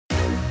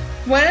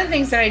One of the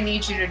things that I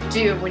need you to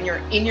do when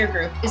you're in your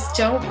group is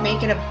don't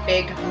make it a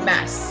big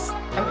mess.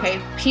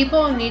 Okay,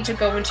 people need to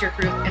go into your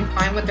group and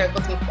find what they're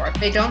looking for. If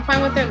they don't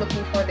find what they're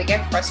looking for, they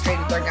get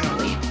frustrated, they're going to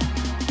leave.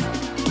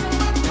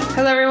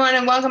 Hello, everyone,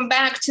 and welcome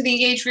back to the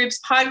Engaged Groups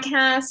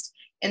podcast.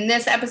 In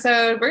this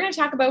episode, we're going to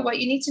talk about what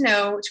you need to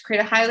know to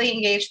create a highly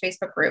engaged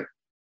Facebook group.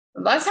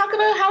 Let's talk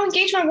about how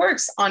engagement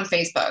works on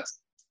Facebook.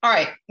 All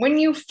right, when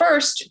you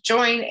first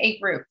join a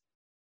group,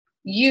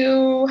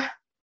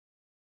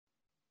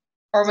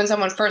 or when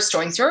someone first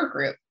joins your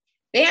group,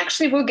 they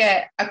actually will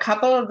get a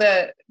couple of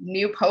the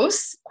new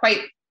posts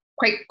quite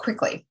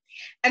quickly.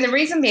 And the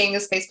reason being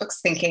is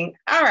Facebook's thinking,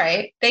 all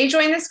right, they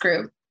joined this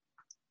group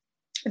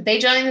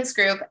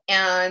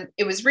and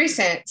it was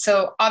recent.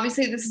 So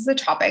obviously this is a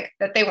topic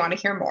that they want to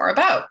hear more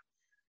about.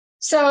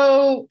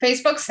 So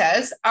Facebook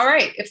says, all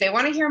right, if they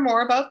want to hear more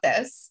about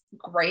this,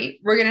 great.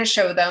 We're going to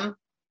show them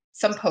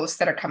some posts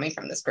that are coming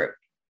from this group.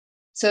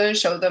 So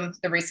show them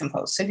the recent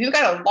posts. So if you've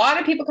got a lot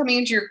of people coming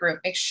into your group,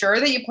 make sure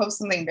that you post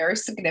something very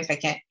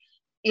significant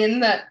in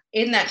that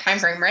time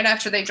frame right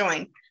after they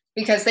join,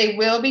 because they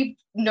will be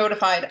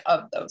notified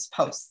of those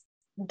posts.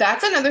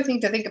 That's another thing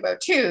to think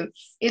about too,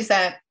 is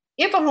that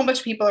if a whole bunch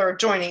of people are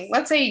joining,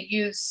 let's say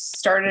you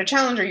started a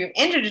challenge or you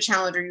ended a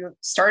challenge or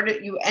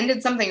you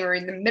ended something or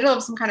in the middle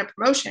of some kind of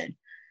promotion,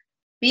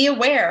 be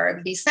aware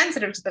and be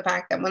sensitive to the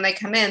fact that when they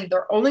come in,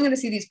 they're only going to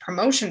see these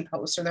promotion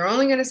posts, or they're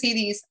only going to see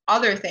these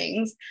other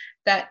things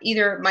that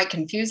either might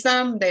confuse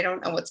them, they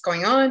don't know what's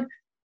going on,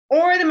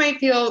 or they might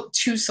feel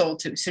too sold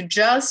to. So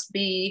just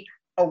be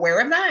aware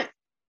of that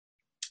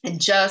and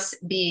just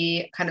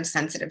be kind of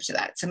sensitive to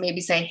that. So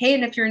maybe say, hey,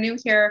 and if you're new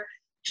here,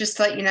 just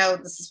to let you know,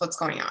 this is what's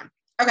going on.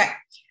 Okay.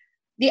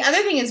 The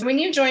other thing is when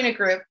you join a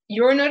group,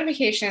 your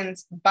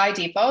notifications by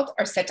default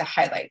are set to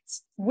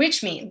highlights,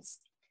 which means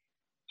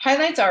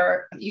highlights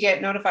are, you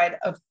get notified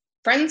of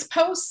friends'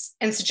 posts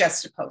and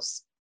suggested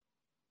posts.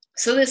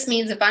 So this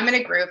means if I'm in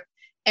a group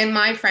and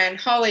my friend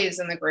Holly is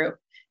in the group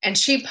and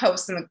she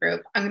posts in the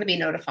group, I'm going to be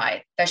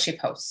notified that she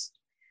posts.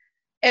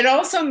 It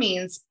also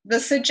means the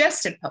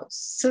suggested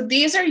posts. So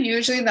these are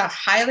usually the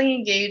highly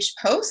engaged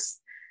posts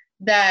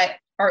that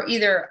are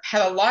either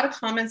have a lot of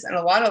comments and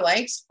a lot of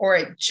likes, or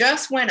it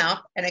just went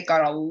up and it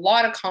got a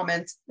lot of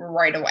comments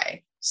right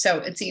away. So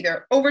it's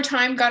either over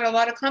time got a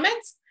lot of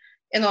comments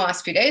in the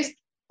last few days,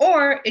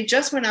 or it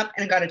just went up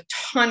and got a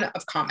ton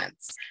of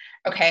comments.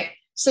 Okay,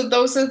 so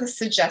those are the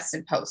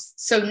suggested posts.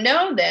 So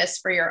know this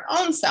for your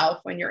own self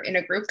when you're in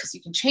a group, because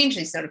you can change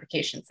these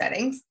notification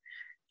settings.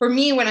 For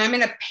me, when I'm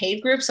in a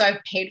paid group, so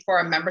I've paid for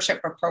a membership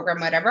or program,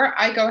 whatever,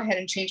 I go ahead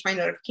and change my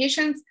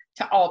notifications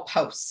to all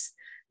posts.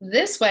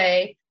 This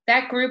way,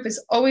 that group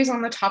is always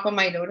on the top of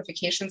my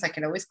notifications. I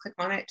can always click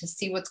on it to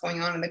see what's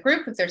going on in the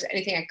group. If there's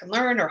anything I can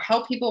learn or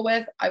help people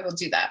with, I will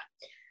do that.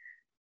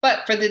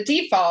 But for the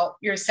default,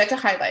 you're set to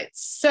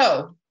highlights.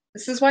 So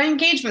this is why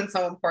engagement is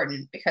so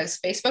important, because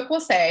Facebook will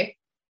say,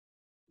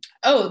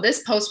 oh,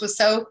 this post was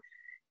so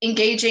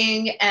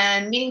engaging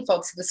and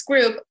meaningful to this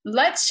group.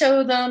 Let's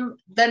show them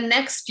the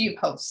next few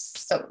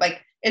posts. So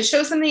like it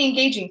shows them the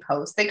engaging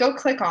post. They go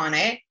click on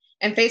it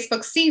and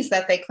Facebook sees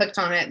that they clicked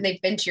on it and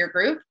they've been to your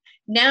group.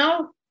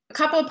 Now, a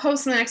couple of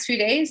posts in the next few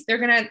days, they're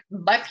going to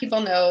let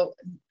people know,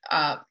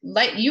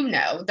 let you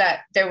know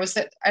that there was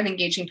an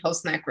engaging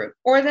post in that group,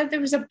 or that there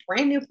was a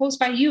brand new post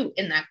by you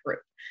in that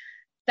group.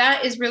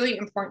 That is really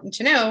important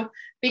to know,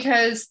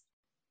 because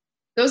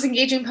those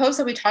engaging posts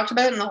that we talked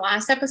about in the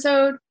last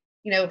episode,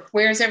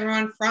 where's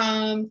everyone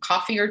from,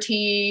 coffee or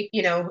tea,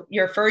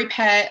 your furry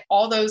pet,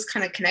 all those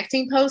kind of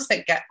connecting posts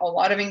that get a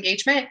lot of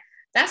engagement.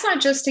 That's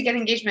not just to get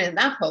engagement in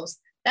that post.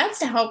 That's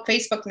to help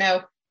Facebook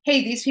know,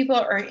 hey, these people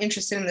are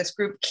interested in this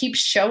group. Keep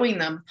showing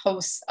them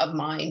posts of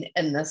mine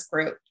in this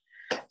group.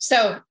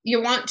 So you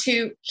want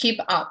to keep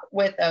up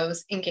with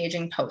those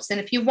engaging posts. And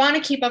if you want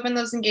to keep up in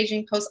those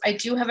engaging posts, I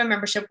do have a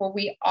membership where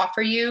we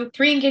offer you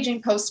 3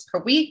 engaging posts per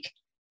week.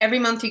 Every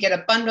month you get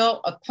a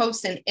bundle of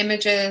posts and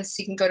images.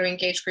 You can go to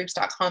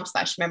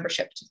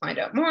engagegroups.com/membership to find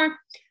out more.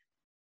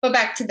 But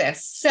back to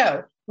this.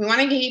 So we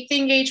want to keep the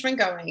engagement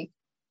going.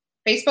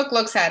 Facebook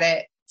looks at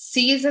it,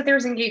 sees that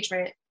there's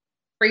engagement,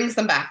 brings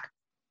them back.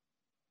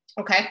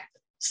 Okay,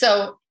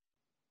 so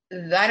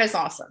that is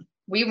awesome.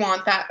 We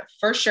want that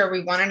for sure.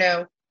 We want to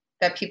know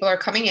that people are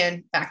coming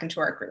in back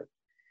into our group.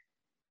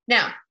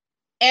 Now,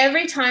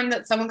 every time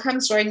that someone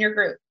comes join your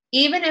group,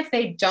 even if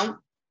they don't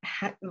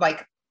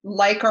like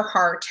or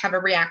heart, have a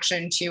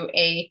reaction to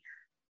a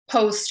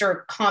post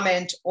or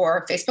comment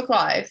or Facebook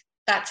Live,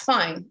 that's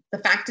fine. The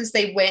fact is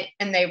they went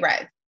and they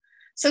read.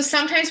 So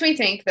sometimes we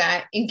think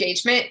that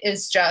engagement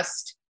is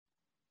just,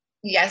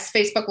 yes,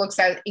 Facebook looks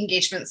at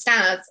engagement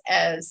stats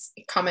as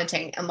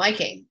commenting and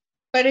liking,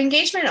 but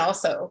engagement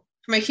also,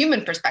 from a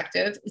human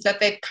perspective, is that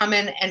they've come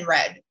in and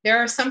read. There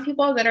are some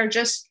people that are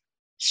just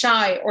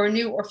shy or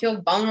new or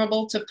feel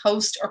vulnerable to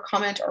post or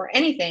comment or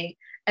anything,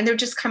 and they're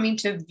just coming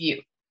to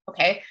view,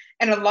 okay?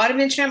 And a lot of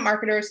internet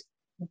marketers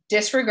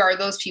disregard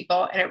those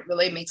people, and it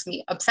really makes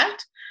me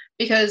upset,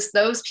 because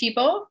those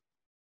people,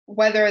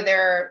 whether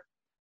they're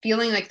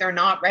feeling like they're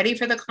not ready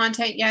for the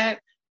content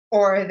yet,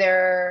 or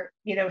they're,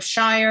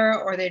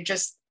 shyer, or they're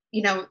just,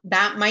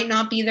 that might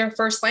not be their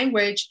first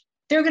language,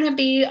 they're going to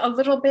be a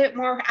little bit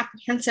more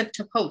apprehensive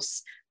to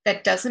post.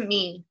 That doesn't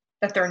mean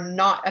that they're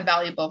not a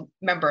valuable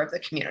member of the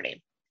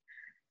community.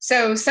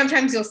 So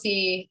sometimes you'll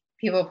see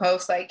people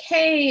post like,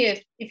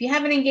 hey, if you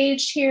haven't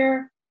engaged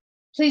here,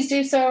 please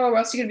do so, or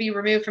else you're going to be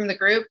removed from the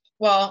group.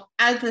 Well,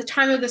 at the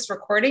time of this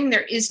recording,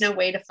 there is no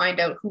way to find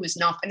out who has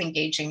not been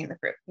engaging in the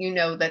group. You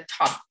know the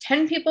top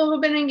 10 people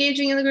who've been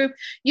engaging in the group.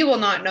 You will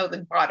not know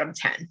the bottom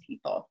 10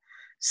 people.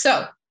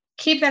 So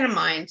keep that in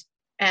mind,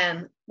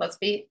 and let's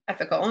be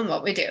ethical in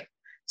what we do.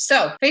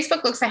 So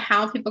Facebook looks at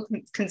how people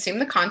consume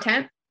the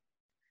content.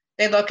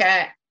 They look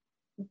at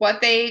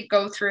what they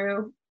go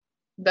through,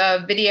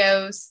 the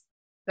videos,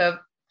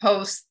 the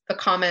posts, the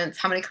comments,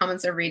 how many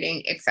comments they're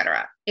reading,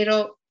 etc.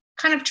 It'll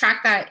kind of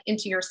track that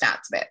into your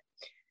stats a bit.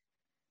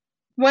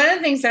 One of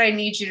the things that I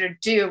need you to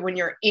do when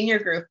you're in your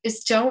group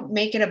is don't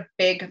make it a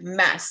big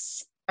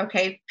mess.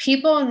 Okay.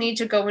 People need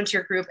to go into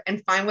your group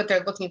and find what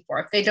they're looking for.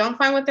 If they don't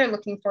find what they're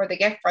looking for, they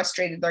get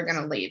frustrated, they're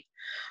going to leave.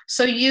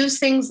 So use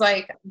things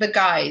like the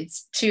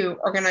guides to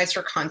organize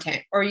your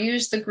content, or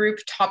use the group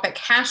topic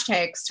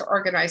hashtags to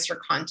organize your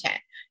content.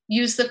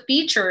 Use the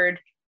featured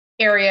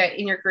area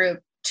in your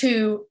group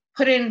to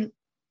put in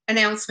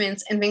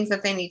announcements and things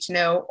that they need to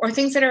know, or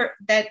things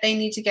that they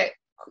need to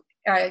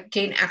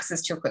gain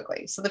access to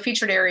quickly. So the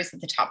featured areas at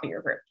the top of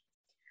your group.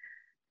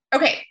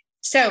 Okay,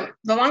 so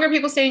the longer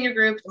people stay in your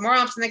group, the more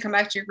often they come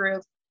back to your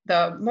group,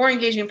 the more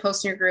engaging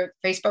posts in your group,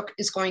 Facebook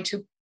is going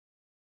to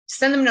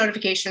send them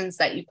notifications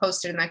that you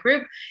posted in that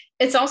group.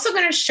 It's also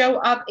going to show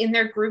up in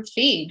their group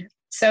feed.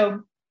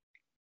 So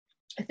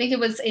I think it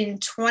was in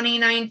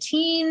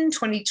 2019,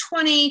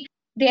 2020,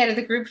 they added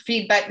the group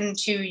feed button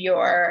to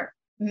your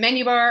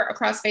menu bar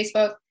across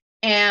Facebook.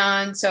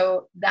 And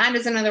so that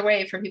is another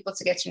way for people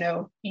to get to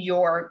know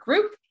your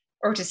group,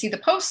 or to see the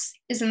posts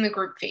is in the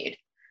group feed.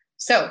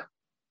 So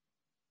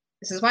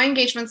this is why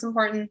engagement's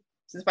important.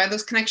 This is why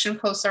those connection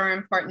posts are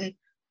important.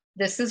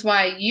 This is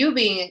why you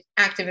being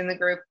active in the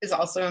group is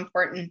also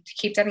important to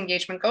keep that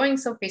engagement going,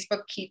 so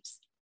Facebook keeps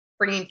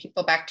bringing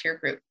people back to your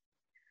group.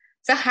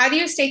 So how do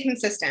you stay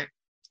consistent?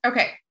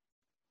 Okay,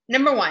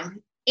 number one,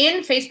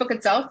 in Facebook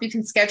itself, you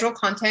can schedule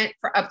content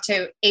for up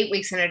to 8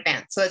 weeks in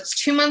advance. So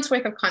that's 2 months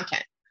worth of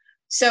content.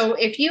 So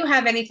if you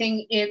have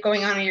anything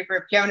going on in your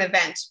group, you have an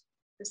event,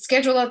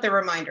 schedule out the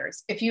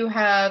reminders. If you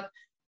have,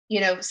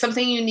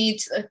 something you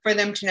need for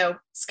them to know,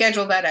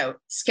 schedule that out.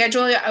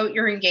 Schedule out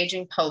your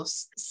engaging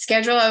posts.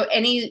 Schedule out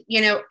any,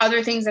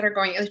 other things that are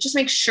going on. Just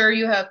make sure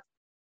you have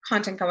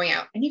content going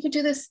out. And you can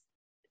do this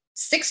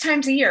 6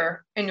 times a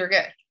year and you're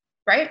good,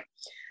 right?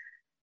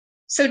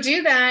 So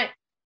do that.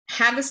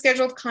 Have the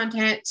scheduled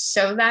content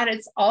so that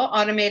it's all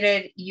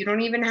automated. You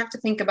don't even have to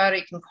think about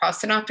it. You can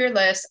cross it off your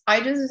list. I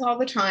do this all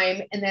the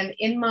time. And then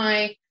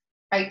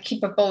I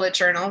keep a bullet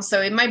journal. So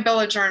in my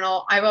bullet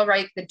journal, I will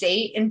write the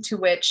date into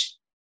which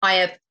I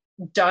have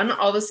done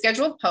all the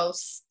scheduled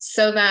posts,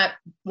 so that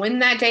when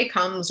that day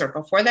comes, or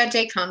before that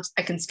day comes,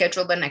 I can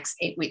schedule the next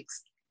 8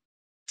 weeks.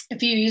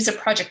 If you use a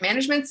project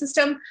management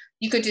system,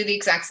 you could do the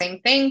exact same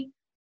thing.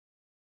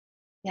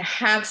 You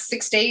have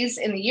 6 days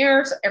in the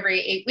year, so every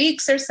 8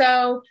 weeks or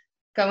so,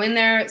 go in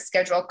there,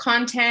 schedule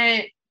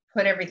content,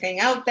 put everything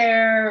out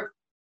there,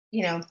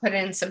 put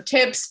in some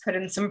tips, put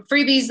in some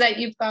freebies that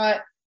you've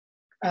got,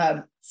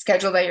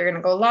 schedule that you're going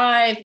to go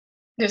live.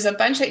 There's a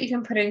bunch that you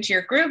can put into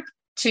your group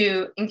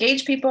to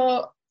engage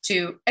people,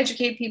 to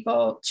educate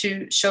people,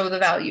 to show the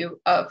value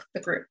of the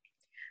group.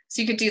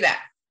 So you could do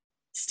that.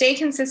 Stay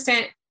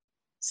consistent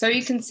so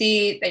you can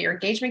see that your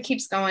engagement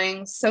keeps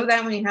going, so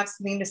that when you have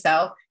something to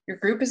sell, your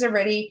group is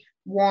already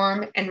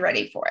warm and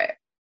ready for it.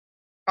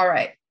 All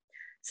right.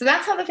 So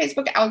that's how the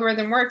Facebook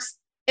algorithm works.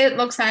 It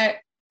looks at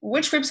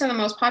which groups are the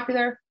most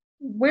popular.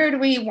 Where do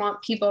we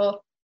want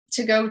people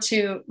to go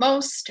to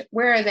most?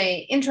 Where are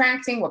they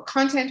interacting? What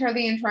content are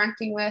they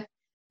interacting with?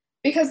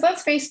 Because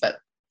let's face it.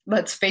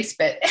 Let's face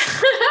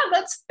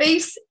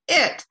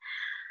it.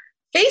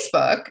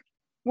 Facebook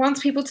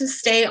wants people to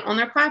stay on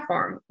their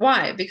platform.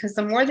 Why? Because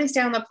the more they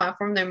stay on the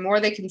platform, the more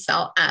they can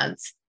sell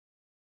ads.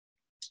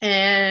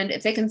 And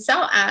if they can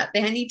sell ads,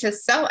 they need to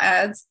sell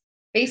ads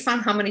based on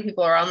how many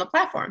people are on the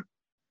platform.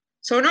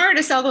 So in order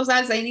to sell those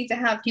ads, they need to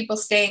have people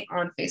staying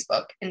on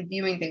Facebook and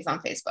viewing things on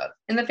Facebook.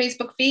 In the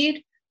Facebook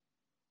feed,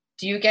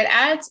 do you get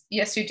ads?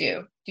 Yes, you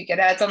do. Do you get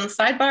ads on the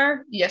sidebar?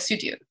 Yes, you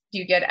do. Do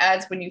you get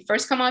ads when you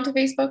first come onto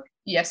Facebook?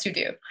 Yes, you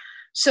do.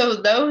 So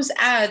those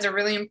ads are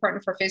really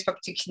important for Facebook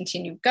to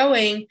continue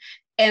going.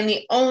 And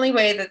the only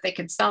way that they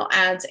can sell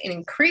ads and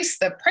increase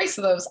the price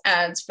of those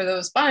ads for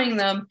those buying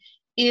them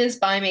is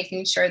by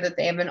making sure that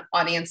they have an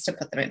audience to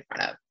put them in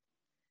front of.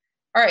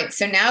 All right,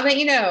 so now that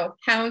you know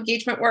how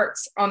engagement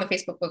works on the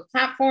Facebook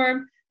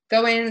platform,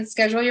 go in and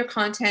schedule your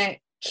content,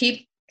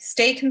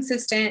 stay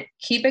consistent,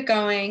 keep it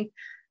going,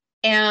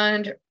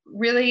 and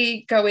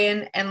really go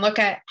in and look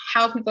at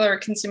how people are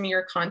consuming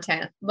your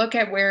content. Look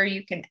at where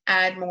you can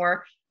add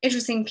more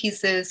interesting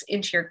pieces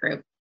into your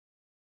group.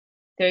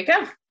 There you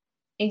go.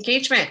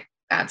 Engagement.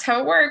 That's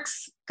how it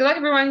works. Good Good luck,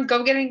 everyone.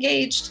 Go get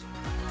engaged.